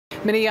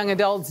Many young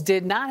adults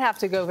did not have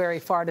to go very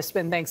far to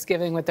spend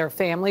Thanksgiving with their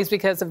families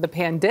because of the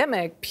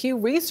pandemic. Pew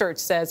Research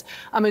says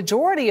a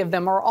majority of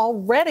them are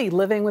already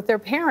living with their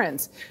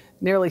parents.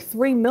 Nearly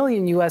 3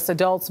 million U.S.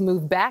 adults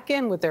moved back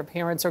in with their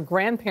parents or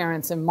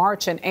grandparents in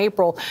March and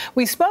April.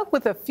 We spoke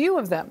with a few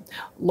of them.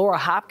 Laura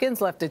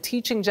Hopkins left a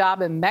teaching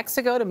job in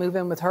Mexico to move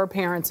in with her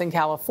parents in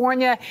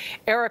California.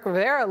 Eric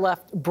Rivera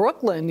left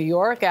Brooklyn, New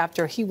York,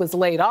 after he was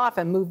laid off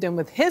and moved in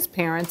with his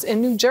parents in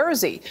New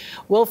Jersey.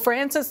 Will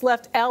Francis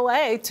left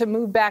L.A. to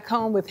move back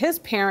home with his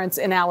parents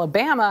in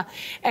Alabama.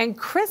 And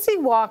Chrissy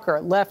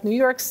Walker left New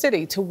York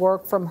City to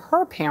work from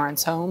her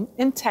parents' home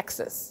in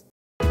Texas.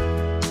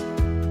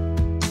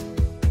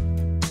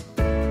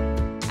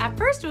 At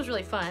first, it was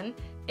really fun.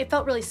 It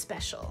felt really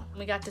special.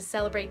 We got to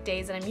celebrate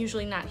days that I'm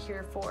usually not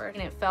here for,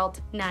 and it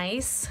felt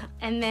nice.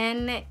 And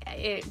then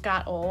it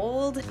got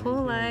old.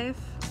 Pool life.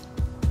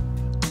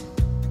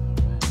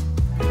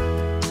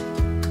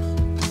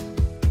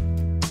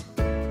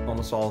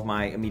 Almost all of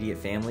my immediate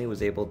family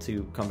was able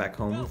to come back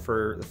home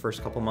for the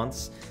first couple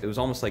months. It was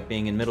almost like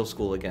being in middle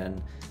school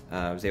again.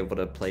 I was able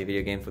to play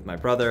video games with my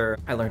brother.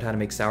 I learned how to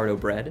make sourdough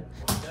bread.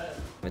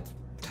 It's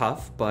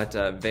tough, but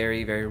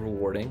very, very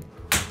rewarding.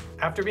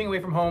 After being away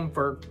from home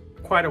for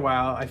quite a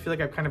while, I feel like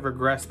I've kind of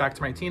regressed back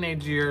to my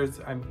teenage years.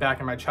 I'm back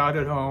in my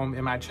childhood home,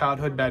 in my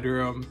childhood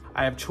bedroom.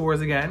 I have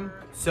chores again,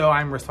 so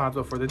I'm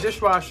responsible for the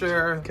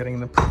dishwasher, getting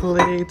the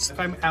plates. If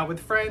I'm out with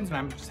friends and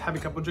I'm just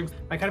having a couple drinks,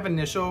 my kind of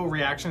initial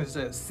reaction is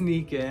to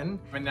sneak in.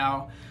 And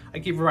now I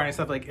keep reminding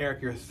myself like,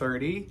 Eric, you're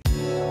 30.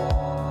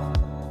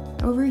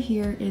 Over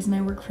here is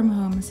my work from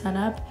home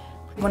setup.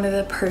 One of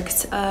the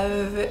perks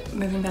of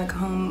moving back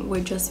home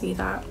would just be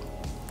that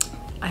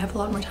I have a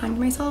lot more time to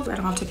myself. I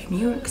don't have to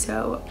commute,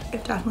 so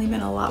I've definitely been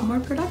a lot more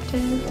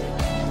productive.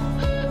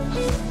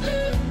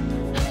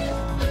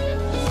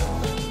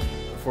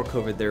 Before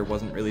COVID, there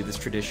wasn't really this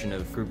tradition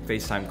of group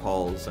FaceTime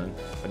calls,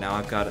 but now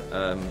I've got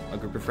a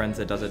group of friends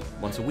that does it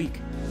once a week.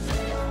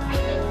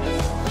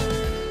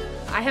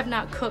 I have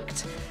not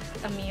cooked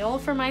a meal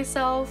for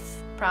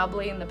myself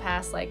probably in the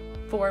past like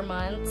 4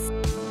 months.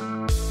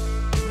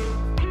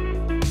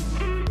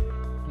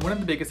 One of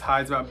the biggest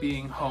highs about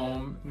being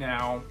home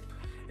now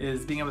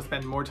is being able to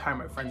spend more time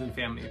with friends and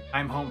family.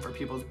 I'm home for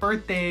people's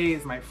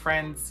birthdays, my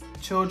friends'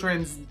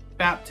 children's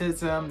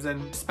baptisms,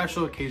 and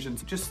special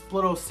occasions. Just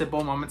little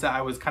simple moments that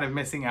I was kind of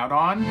missing out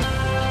on.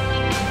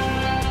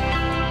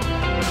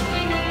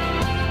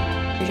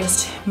 I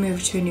just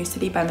moved to a new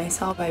city by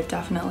myself. I've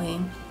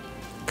definitely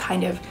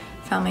kind of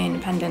found my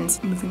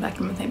independence. Moving back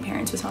in with my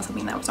parents was not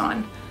something that was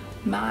on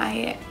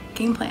my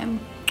game plan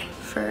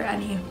for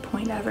any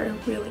point ever,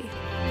 really.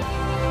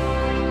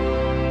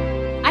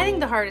 I think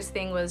the hardest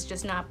thing was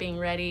just not being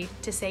ready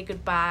to say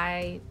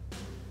goodbye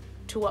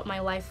to what my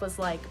life was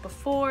like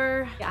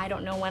before. I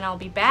don't know when I'll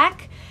be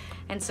back,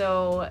 and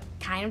so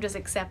kind of just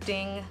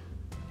accepting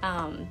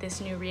this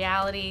new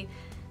reality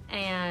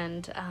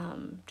and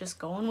just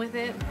going with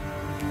it.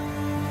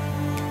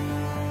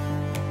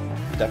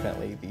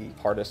 Definitely the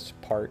hardest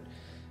part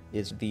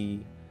is the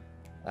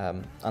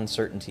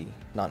uncertainty,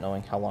 not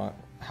knowing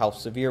how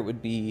severe it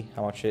would be,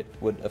 how much it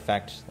would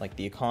affect like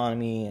the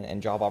economy and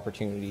job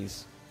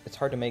opportunities. It's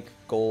hard to make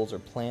goals or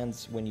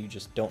plans when you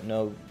just don't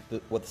know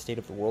what the state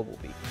of the world will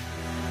be.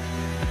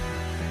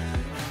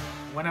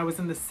 When I was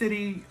in the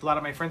city, a lot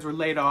of my friends were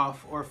laid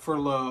off or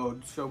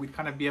furloughed, so we'd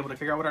kind of be able to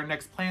figure out what our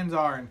next plans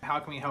are and how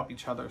can we help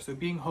each other. So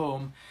being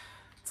home,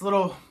 it's a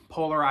little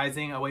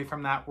polarizing away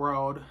from that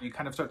world. You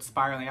kind of start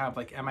spiraling out of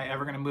like, am I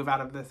ever gonna move out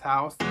of this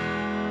house?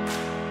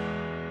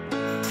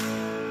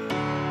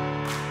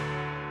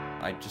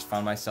 I just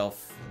found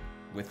myself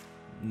with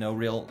no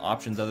real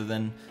options other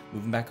than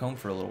moving back home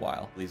for a little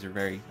while. These are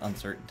very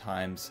uncertain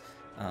times,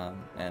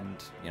 and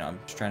I'm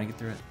just trying to get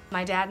through it.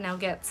 My dad now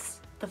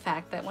gets the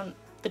fact that when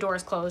the door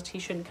is closed, he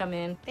shouldn't come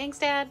in. Thanks,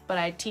 Dad. But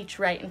I teach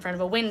right in front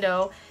of a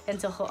window, and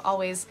so he'll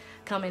always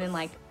come in and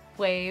like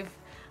wave.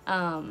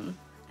 And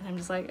I'm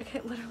just like,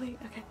 okay, literally,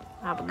 okay.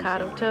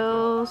 Avocado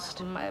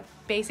toast. My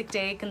basic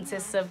day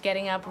consists of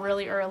getting up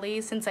really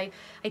early. Since I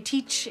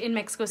teach in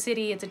Mexico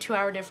City, it's a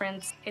 2-hour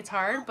difference. It's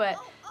hard, but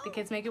the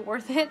kids make it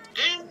worth it.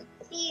 I'm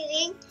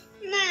feeling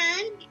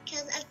mad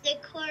because of the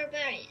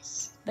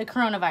coronavirus. The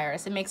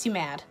coronavirus, it makes you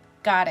mad.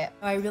 Got it.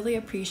 I really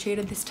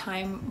appreciated this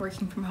time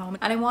working from home,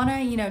 and I want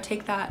to,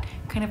 take that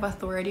kind of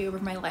authority over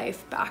my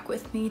life back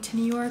with me to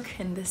New York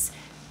and this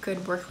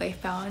good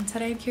work-life balance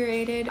that I've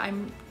curated.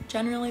 I'm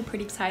generally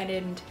pretty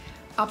excited and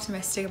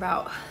optimistic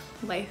about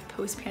life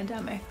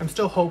post-pandemic. I'm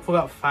still hopeful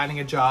about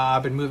finding a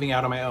job and moving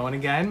out on my own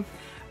again,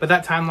 but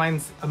that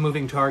timeline's a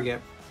moving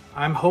target.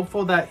 I'm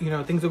hopeful that,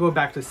 things will go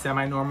back to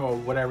semi-normal or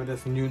whatever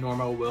this new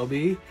normal will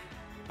be,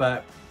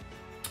 but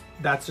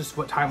that's just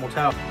what time will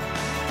tell.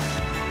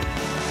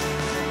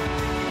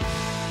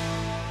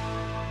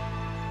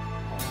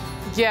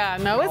 Yeah,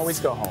 no, it's always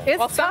go home.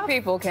 Well, Some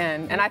people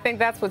can, and I think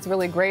that's what's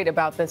really great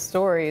about this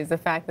story is the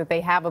fact that they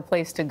have a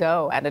place to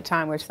go at a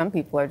time where some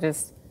people are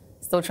just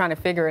still trying to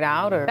figure it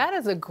out? Or That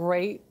is a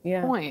great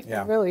point.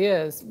 Yeah. It really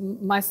is.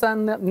 My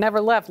son never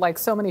left, like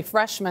so many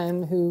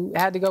freshmen who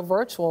had to go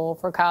virtual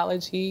for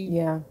college.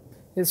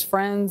 His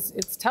friends,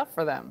 it's tough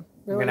for them.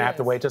 You're going to have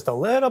to wait just a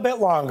little bit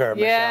longer,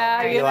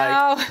 Yeah, Michelle. you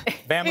know.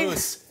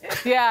 Vamoose.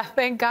 Yeah,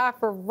 thank God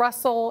for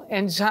Russell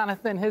and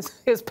Jonathan,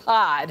 his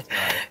pod,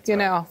 you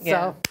know.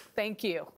 So thank you.